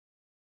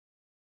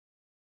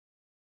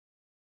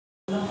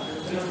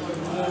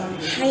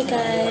Hi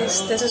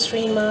guys, this is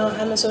Reema.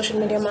 I'm a social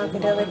media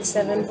marketer with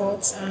 7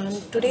 Boats,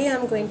 and today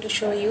I'm going to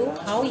show you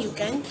how you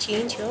can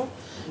change your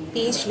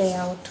page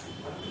layout.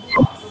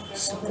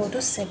 So go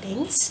to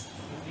settings,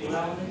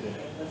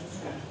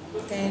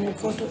 then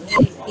go to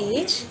edit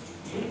page,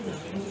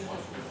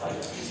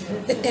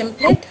 the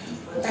template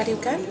that you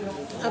can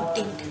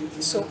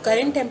update. So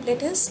current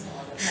template is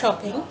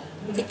shopping.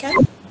 We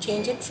can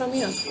change it from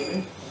here.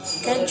 You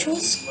can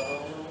choose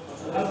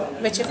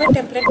whichever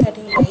template that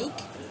you like.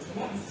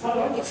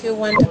 If you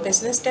want a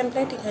business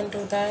template, you can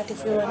do that.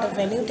 If you want a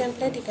venue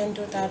template, you can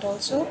do that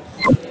also.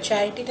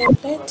 Charity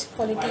template,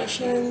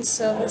 politicians,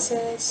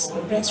 services,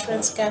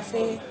 restaurants,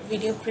 cafe,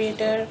 video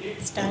creator,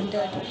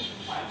 standard.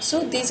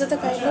 So these are the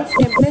kind of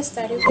templates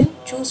that you can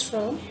choose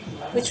from,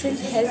 which will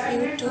help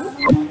you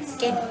to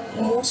get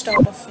most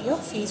out of your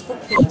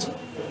Facebook page.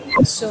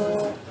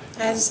 So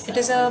as it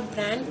is a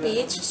brand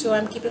page, so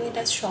I'm keeping it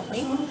as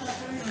shopping.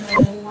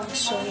 And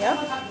so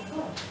yeah,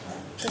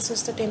 this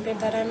is the template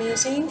that I'm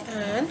using,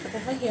 and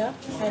over here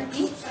I'll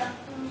be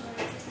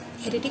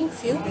editing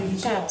few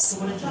tabs.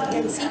 You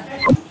can see,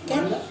 you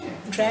can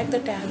drag the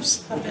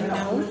tabs up and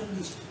down.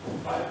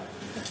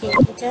 Okay,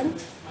 you can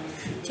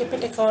keep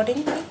it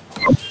accordingly.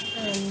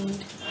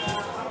 And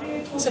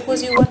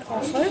suppose you want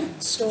offer,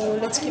 so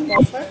let's keep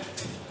offer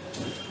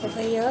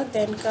over here.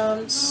 Then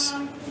comes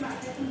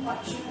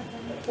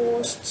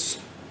posts,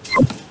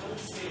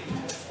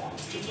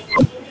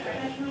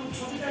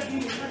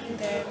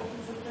 then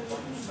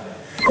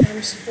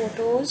comes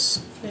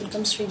photos, then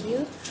comes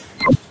review.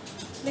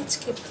 Let's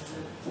keep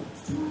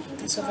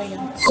this over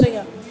here. So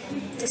yeah,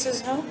 this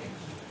is how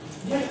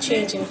you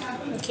change it.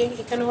 Okay,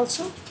 you can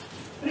also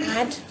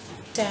add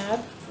tab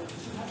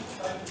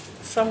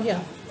from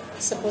here.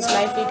 Suppose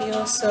live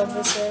videos,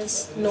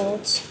 services,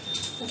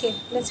 notes. Okay,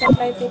 let's add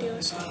live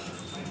videos.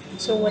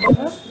 So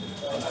whatever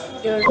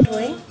you're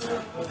doing,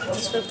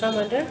 this will come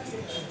under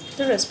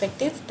the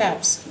respective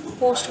tabs.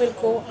 Post will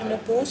go under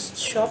post,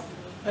 shop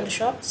under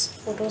shops,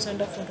 photos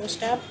under photos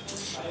tab,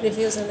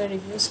 reviews under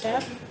reviews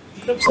tab,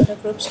 groups under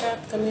groups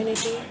tab,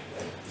 community.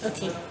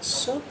 Okay,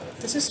 so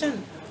this is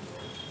done.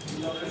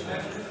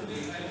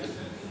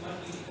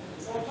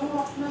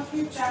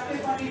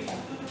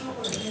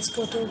 So let's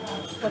go to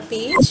a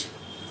page,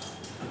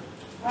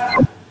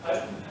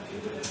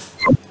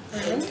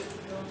 and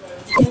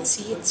you can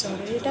see it's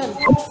already done.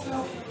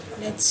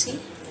 Let's see,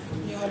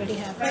 you already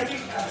have it.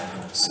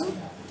 So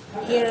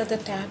here are the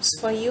tabs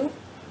for you.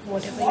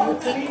 Whatever you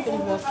think will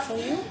work for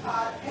you,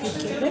 you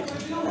give it,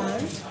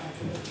 and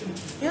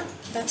yeah,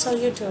 that's how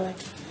you do it.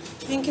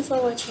 Thank you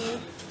for watching.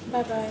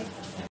 Bye bye.